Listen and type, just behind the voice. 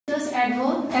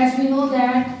adverb. As we know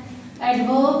that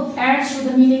adverb adds to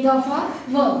the meaning of a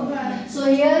verb. So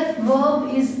here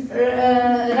verb is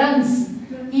runs.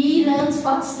 He runs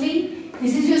fastly.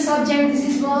 This is your subject, this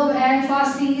is verb, and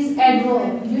fastly is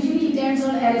adverb. Usually it ends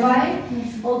on ly,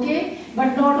 okay,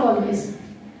 but not always.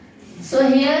 So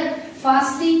here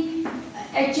fastly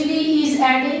actually is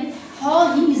adding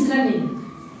how he is running.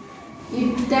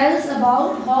 It tells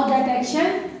about how that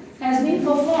action has been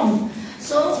performed.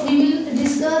 So we will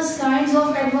discuss kinds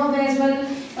of adverb as well.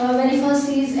 Very first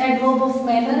is adverb of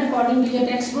manner according to your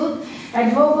textbook.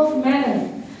 Adverb of manner.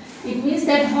 It means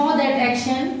that how that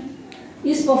action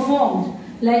is performed.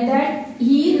 Like that,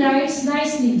 he writes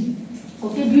nicely,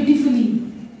 okay, beautifully,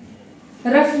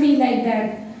 roughly, like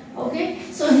that. Okay,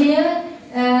 so here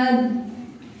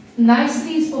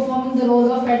nicely is performing the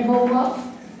role of adverb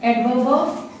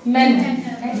of manner.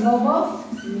 Adverb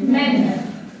of manner.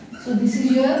 So this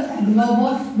is your adverb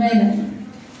of manner.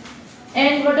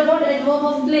 And what about adverb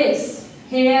of place?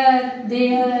 Here,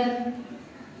 there,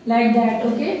 like that.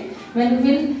 Okay, when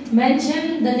we will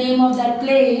mention the name of that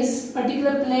place,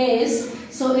 particular place,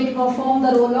 so it performs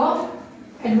the role of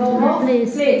adverb of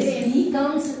place. He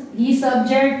comes, he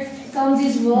subject, comes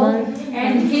his verb,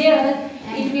 and here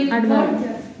it will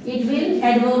adverb. It will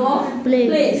adverb of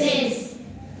place.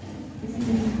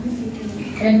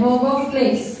 Adverb of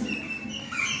place.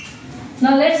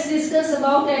 Now let's discuss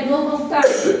about adverb of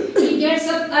time. He gets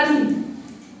up early.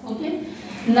 Okay.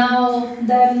 Now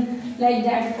then, like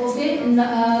that. Okay.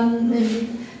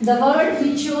 The word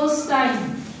which shows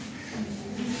time.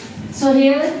 So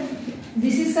here,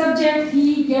 this is subject.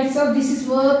 He gets up. This is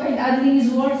verb, and early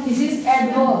is what? This is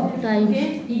adverb. Time.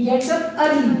 Okay. He gets up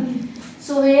early.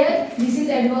 So here, this is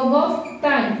adverb of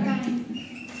time.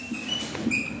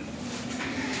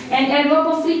 And adverb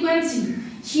of frequency.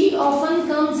 She often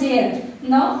comes here.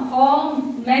 Now, how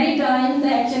many times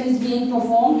the action is being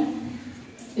performed?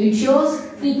 It shows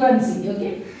frequency.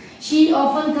 Okay. She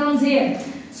often comes here.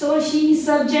 So she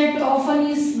subject often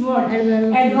is what?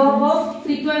 Adverb of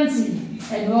frequency.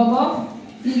 Adverb of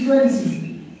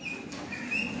frequency.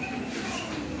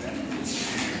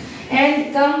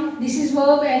 And come, this is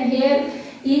verb, and here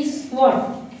is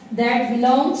what? That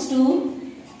belongs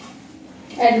to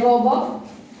adverb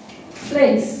of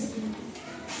place.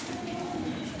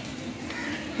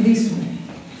 This one.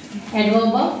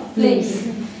 Adverb of place.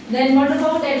 Then what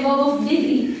about adverb of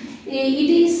degree? It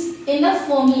is enough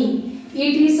for me.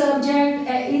 It is subject,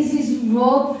 is his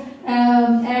verb,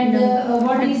 and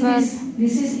what is this?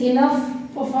 This is enough,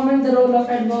 performing the role of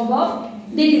adverb of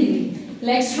degree.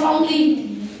 Like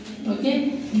strongly.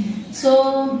 Okay.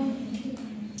 So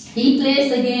he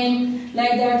plays the game,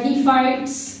 like that. He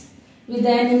fights with the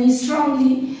enemy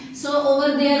strongly. So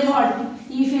over there what?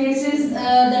 He faces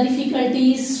the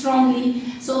difficulties strongly.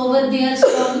 So over there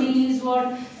strongly is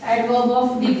what? Adverb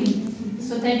of degree.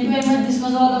 So thank you very much. This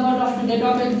was all about of today's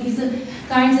topic. These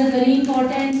kinds are very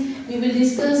important. We will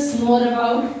discuss more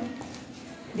about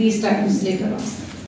these types later on.